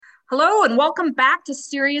Hello and welcome back to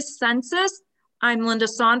Serious Census. I'm Linda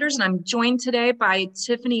Saunders and I'm joined today by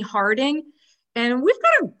Tiffany Harding. And we've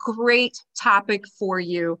got a great topic for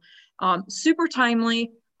you. Super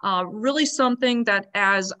timely, really something that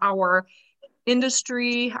as our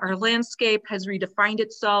industry, our landscape has redefined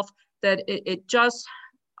itself, that it just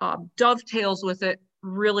dovetails with it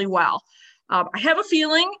really well. I have a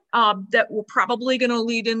feeling that we're probably going to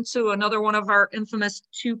lead into another one of our infamous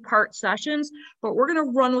two-part sessions, but we're going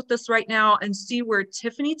to run with this right now and see where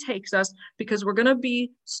Tiffany takes us, because we're going to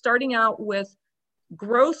be starting out with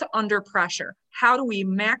growth under pressure. How do we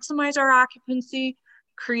maximize our occupancy,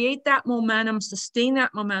 create that momentum, sustain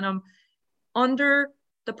that momentum under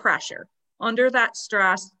the pressure, under that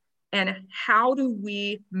stress, and how do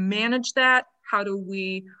we manage that? How do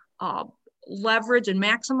we leverage and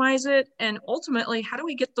maximize it? And ultimately, how do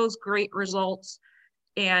we get those great results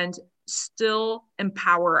and still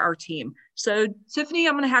empower our team? So Tiffany,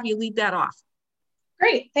 I'm going to have you lead that off.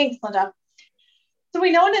 Great. Thanks, Linda. So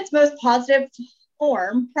we know in its most positive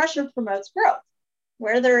form, pressure promotes growth.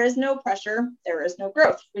 Where there is no pressure, there is no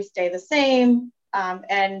growth. We stay the same,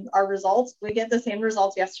 and our results, we get the same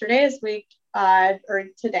results yesterday as or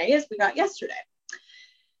today as we got yesterday.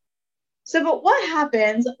 So, but what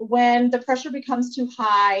happens when the pressure becomes too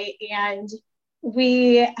high and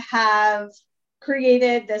we have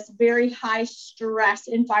created this very high stress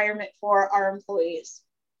environment for our employees?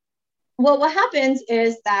 Well, what happens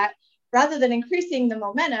is that rather than increasing the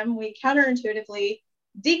momentum, we counterintuitively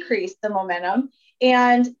decrease the momentum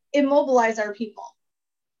and immobilize our people.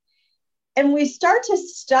 And we start to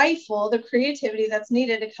stifle the creativity that's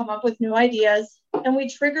needed to come up with new ideas, and we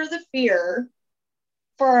trigger the fear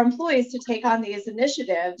for our employees to take on these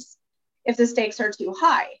initiatives if the stakes are too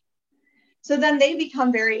high. So then they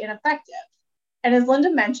become very ineffective. And as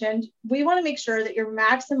Linda mentioned, we want to make sure that you're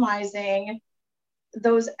maximizing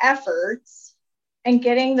those efforts and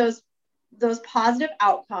getting those positive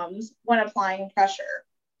outcomes when applying pressure.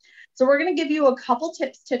 So we're going to give you a couple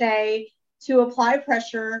tips today to apply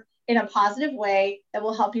pressure in a positive way that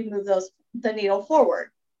will help you move the needle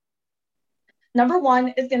forward. Number one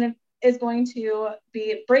is going to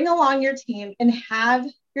be bring along your team and have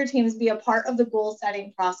your teams be a part of the goal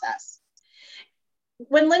setting process.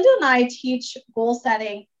 When Linda and I teach goal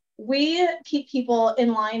setting, we keep people in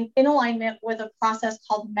alignment with a process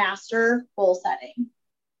called MASTER goal setting.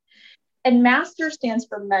 And MASTER stands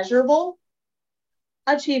for measurable,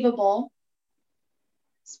 achievable,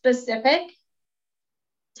 specific,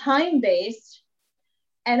 time-based,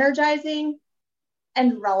 energizing,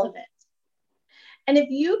 and relevant. And if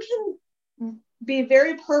you can be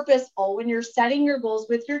very purposeful when you're setting your goals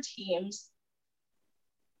with your teams,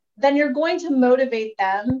 then you're going to motivate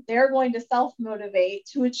them. They're going to self-motivate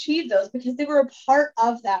to achieve those because they were a part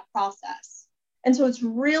of that process. And so it's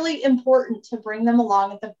really important to bring them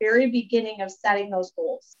along at the very beginning of setting those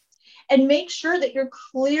goals and make sure that you're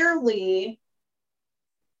clearly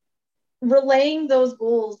relaying those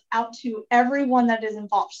goals out to everyone that is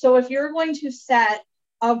involved. So if you're going to set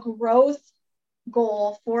a growth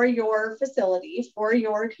goal for your facility, for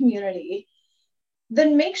your community,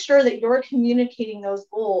 then make sure that you're communicating those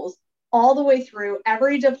goals all the way through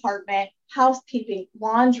every department: housekeeping,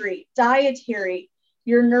 laundry, dietary,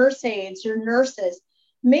 your nurse aides, your nurses.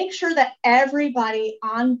 Make sure that everybody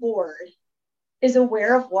on board is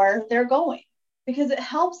aware of where they're going, because it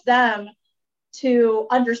helps them to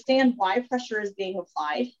understand why pressure is being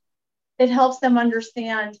applied. It helps them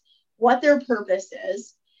understand what their purpose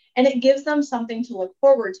is, and it gives them something to look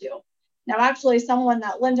forward to. Now, actually, someone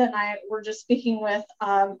that Linda and I were just speaking with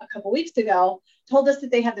a couple weeks ago told us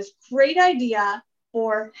that they had this great idea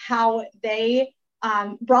for how they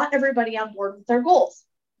brought everybody on board with their goals.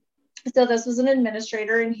 So this was an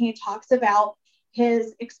administrator, and he talks about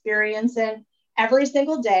his experience, and every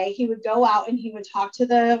single day he would go out and he would talk to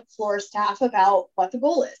the floor staff about what the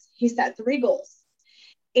goal is. He set 3 goals.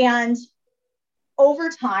 And over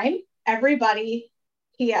time, everybody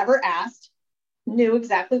he ever asked knew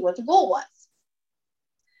exactly what the goal was.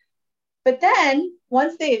 But then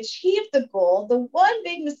once they achieved the goal, the one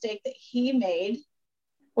big mistake that he made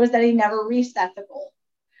was that he never reset the goal.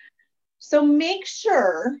 So make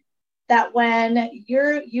sure that when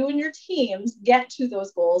you and your teams get to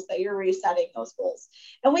those goals, that you're resetting those goals.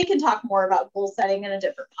 And we can talk more about goal setting in a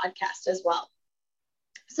different podcast as well.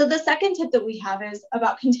 So the second tip that we have is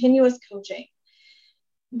about continuous coaching.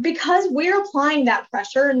 Because we're applying that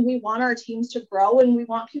pressure and we want our teams to grow and we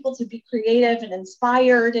want people to be creative and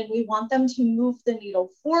inspired and we want them to move the needle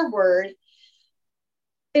forward,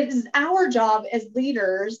 it is our job as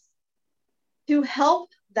leaders to help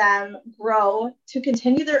them grow, to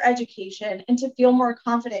continue their education, and to feel more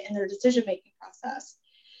confident in their decision-making process.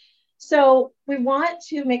 So we want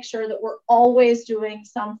to make sure that we're always doing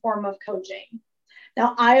some form of coaching.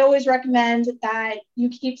 Now, I always recommend that you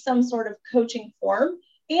keep some sort of coaching form,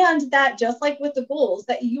 and that just like with the goals,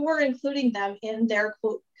 that you are including them in their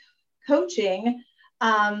coaching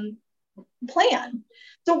plan.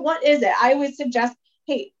 So what is it? I would suggest,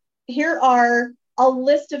 hey, here are a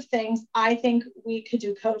list of things I think we could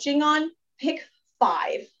do coaching on. Pick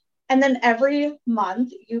 5. And then every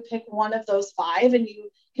month you pick one of those 5 and you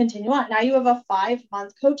continue on. Now you have a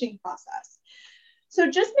 5-month coaching process. So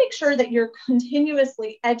just make sure that you're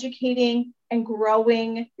continuously educating and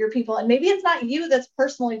growing your people. And maybe it's not you that's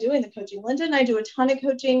personally doing the coaching. Linda and I do a ton of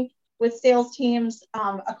coaching with sales teams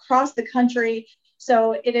across the country.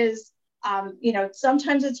 So it is,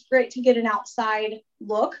 sometimes it's great to get an outside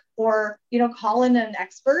look, or, call in an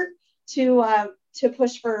expert to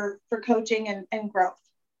push for coaching and growth.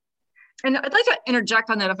 And I'd like to interject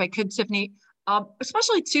on that if I could, Tiffany,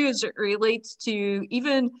 especially too, as it relates to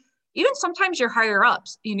even sometimes your higher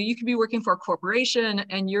ups. You could be working for a corporation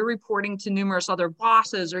and you're reporting to numerous other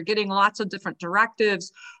bosses or getting lots of different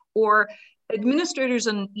directives, or administrators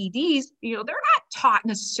and EDs, they're not taught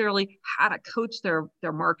necessarily how to coach their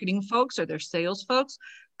marketing folks or their sales folks,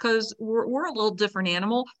 because we're a little different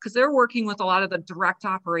animal, because they're working with a lot of the direct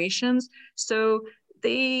operations. So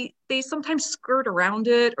they sometimes skirt around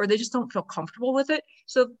it, or they just don't feel comfortable with it.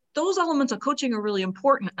 So those elements of coaching are really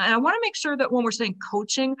important. And I want to make sure that when we're saying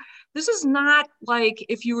coaching, this is not like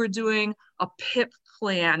if you were doing a PIP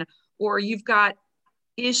plan, or you've got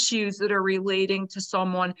issues that are relating to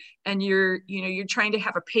someone and you're trying to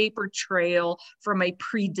have a paper trail from a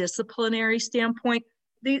pre-disciplinary standpoint.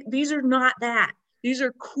 These are not that. These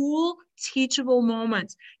are cool, teachable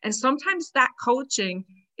moments. And sometimes that coaching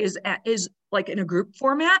is like in a group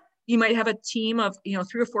format. You might have a team of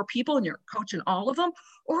 3 or 4 people and you're coaching all of them,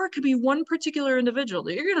 or it could be one particular individual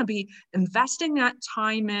that you're going to be investing that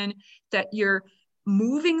time in, that you're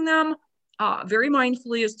moving them very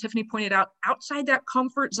mindfully, as Tiffany pointed out, outside that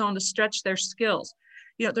comfort zone to stretch their skills.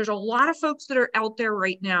 There's a lot of folks that are out there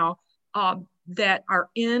right now that are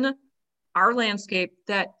in our landscape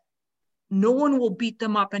that no one will beat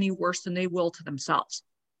them up any worse than they will to themselves.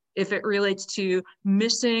 If it relates to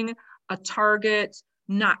missing a target,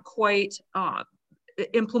 not quite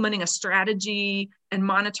implementing a strategy and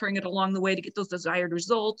monitoring it along the way to get those desired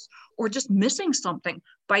results, or just missing something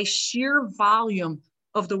by sheer volume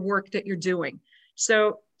of the work that you're doing.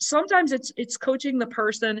 So sometimes it's coaching the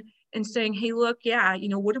person and saying, hey, look,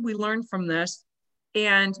 what did we learn from this?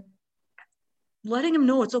 And letting them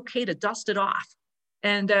know it's okay to dust it off,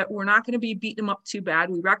 and that we're not going to be beating them up too bad.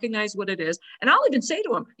 We recognize what it is. And I'll even say to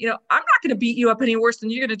them, I'm not going to beat you up any worse than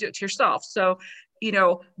you're going to do it to yourself. So,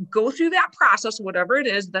 go through that process, whatever it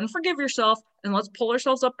is, then forgive yourself, and let's pull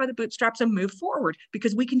ourselves up by the bootstraps and move forward,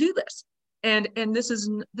 because we can do this. And this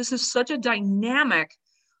is such a dynamic,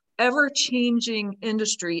 ever-changing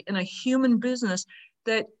industry in a human business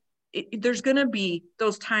that there's going to be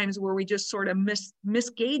those times where we just sort of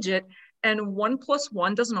misgauge it, and 1 +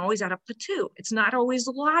 1 doesn't always add up to 2. It's not always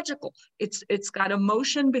logical. It's got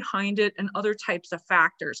emotion behind it and other types of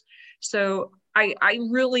factors. So I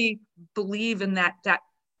really believe in that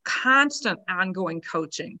constant ongoing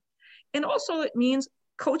coaching. And also it means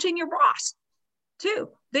coaching your boss too.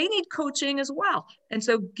 They need coaching as well. And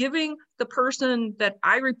so giving the person that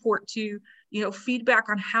I report to, feedback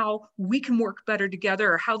on how we can work better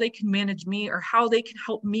together, or how they can manage me, or how they can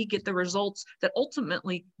help me get the results that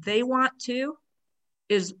ultimately they want to,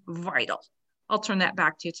 is vital. I'll turn that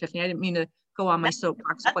back to you, Tiffany. I didn't mean to go on my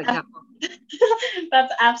soapbox like that.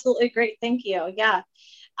 That's absolutely great. Thank you. Yeah.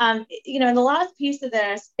 The last piece of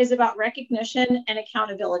this is about recognition and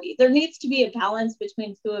accountability. There needs to be a balance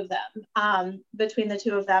between between the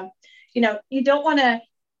two of them. You don't want to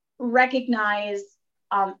recognize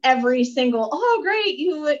every single, oh, great,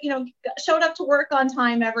 you showed up to work on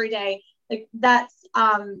time every day. Like that's,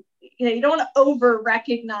 you don't want to over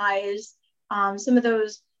recognize some of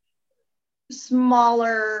those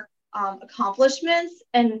smaller accomplishments,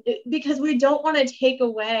 and because we don't want to take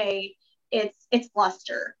away its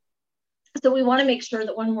luster. So we want to make sure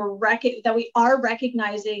that when that we are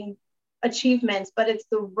recognizing achievements, but it's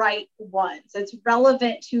the right ones. It's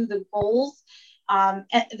relevant to the goals, and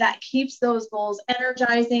that keeps those goals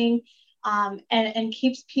energizing, and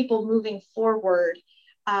keeps people moving forward,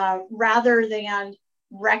 rather than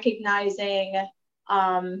recognizing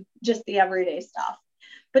just the everyday stuff.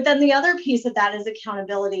 But then the other piece of that is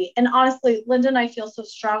accountability. And honestly, Linda and I feel so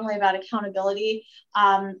strongly about accountability.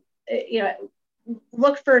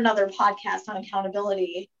 look for another podcast on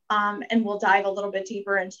accountability, and we'll dive a little bit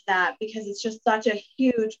deeper into that, because it's just such a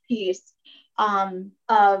huge piece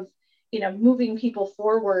of moving people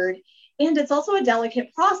forward. And it's also a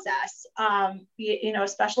delicate process,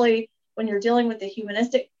 especially when you're dealing with the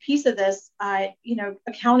humanistic piece of this.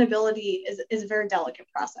 Accountability is a very delicate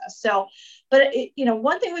process. So, but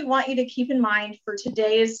one thing we want you to keep in mind for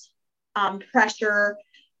today's pressure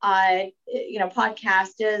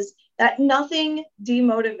podcast is that nothing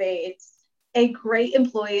demotivates a great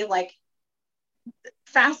employee like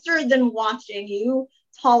faster than watching you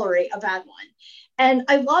tolerate a bad one. And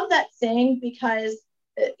I love that saying, because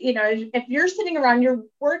if you're sitting around, you're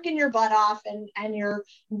working your butt off and you're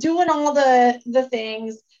doing all the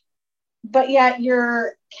things, but yet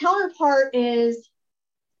your counterpart is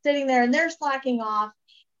sitting there and they're slacking off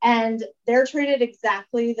and they're treated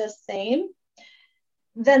exactly the same,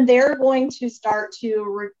 then they're going to start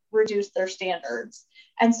to reduce their standards.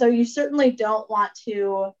 And so you certainly don't want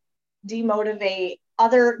to demotivate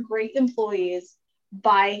other great employees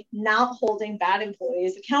by not holding bad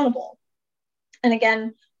employees accountable. And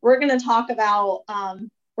again, we're going to talk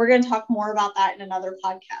more about that in another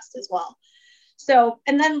podcast as well. So,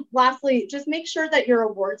 and then lastly, just make sure that your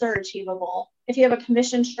awards are achievable. If you have a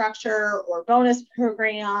commission structure or bonus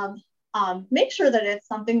program, make sure that it's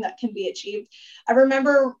something that can be achieved. I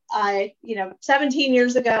remember, 17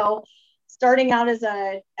 years ago, starting out as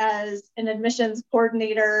an admissions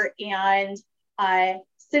coordinator, and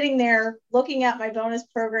sitting there looking at my bonus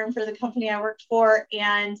program for the company I worked for,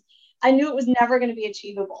 and I knew it was never going to be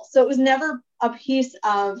achievable. So it was never a piece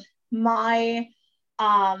of my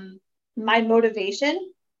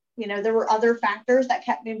motivation. There were other factors that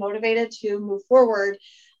kept me motivated to move forward.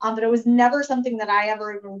 But it was never something that I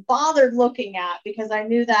ever even bothered looking at, because I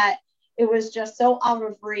knew that it was just so out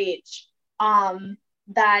of reach,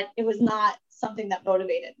 that it was not something that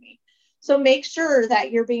motivated me. So make sure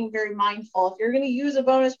that you're being very mindful. If you're going to use a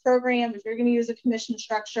bonus program, if you're going to use a commission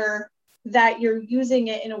structure, that you're using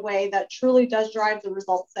it in a way that truly does drive the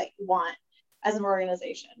results that you want as an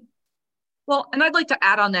organization. Well, and I'd like to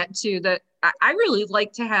add on that too, that I really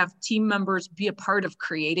like to have team members be a part of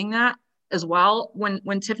creating that as well.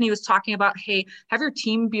 When Tiffany was talking about, hey, have your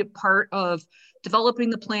team be a part of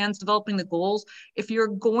developing the plans, developing the goals. If you're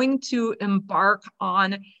going to embark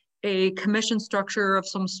on a commission structure of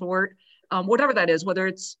some sort, whatever that is, whether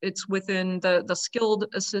it's within the skilled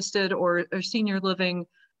assisted or senior living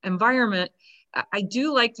environment, I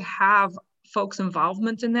do like to have folks'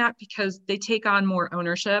 involvement in that, because they take on more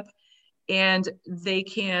ownership and they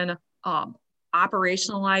can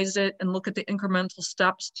operationalize it and look at the incremental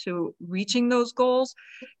steps to reaching those goals.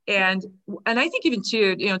 And I think even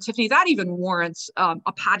too, Tiffany, that even warrants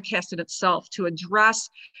a podcast in itself to address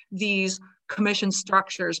these commission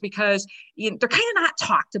structures, because they're kind of not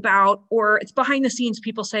talked about, or it's behind the scenes.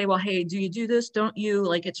 People say, well, hey, do you do this? Don't you?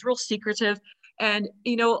 Like, it's real secretive. And,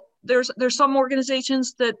 there's some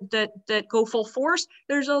organizations that go full force.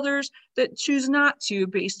 There's others that choose not to,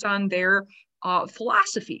 based on their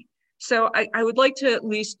philosophy. So I would like to at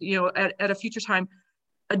least, at a future time,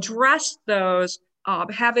 address those,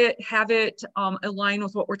 have it align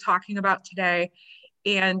with what we're talking about today,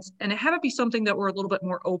 and have it be something that we're a little bit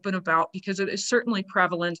more open about, because it is certainly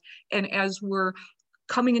prevalent. And as we're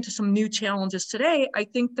coming into some new challenges today, I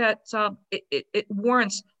think that it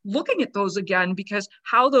warrants looking at those again, because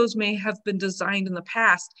how those may have been designed in the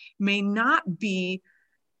past may not be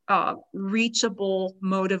reachable,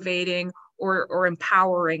 motivating, or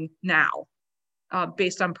empowering now,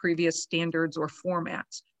 based on previous standards or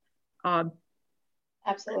formats.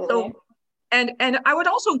 Absolutely. So, and I would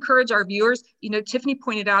also encourage our viewers, Tiffany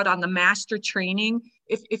pointed out on the master training,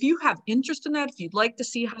 if you have interest in that, if you'd like to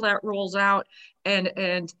see how that rolls out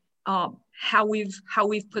and how we've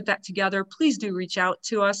put that together, please do reach out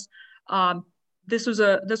to us. This was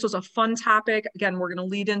a fun topic. Again, we're going to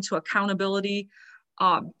lead into accountability.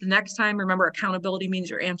 The next time, remember, accountability means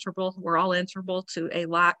you're answerable. We're all answerable to a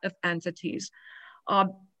lot of entities.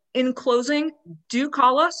 In closing, do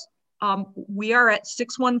call us. We are at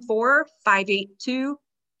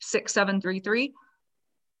 614-582-6733.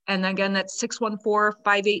 And again, that's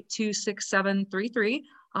 614-582-6733.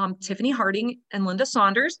 Tiffany Harding and Linda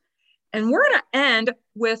Saunders. And we're going to end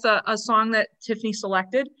with a song that Tiffany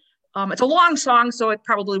selected. It's a long song, so it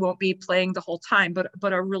probably won't be playing the whole time,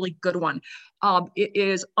 but a really good one. It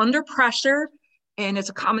is Under Pressure, and it's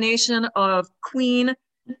a combination of Queen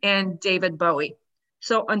and David Bowie.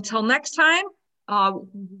 So until next time,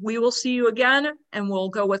 we will see you again, and we'll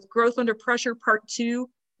go with Growth Under Pressure Part 2,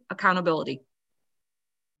 Accountability.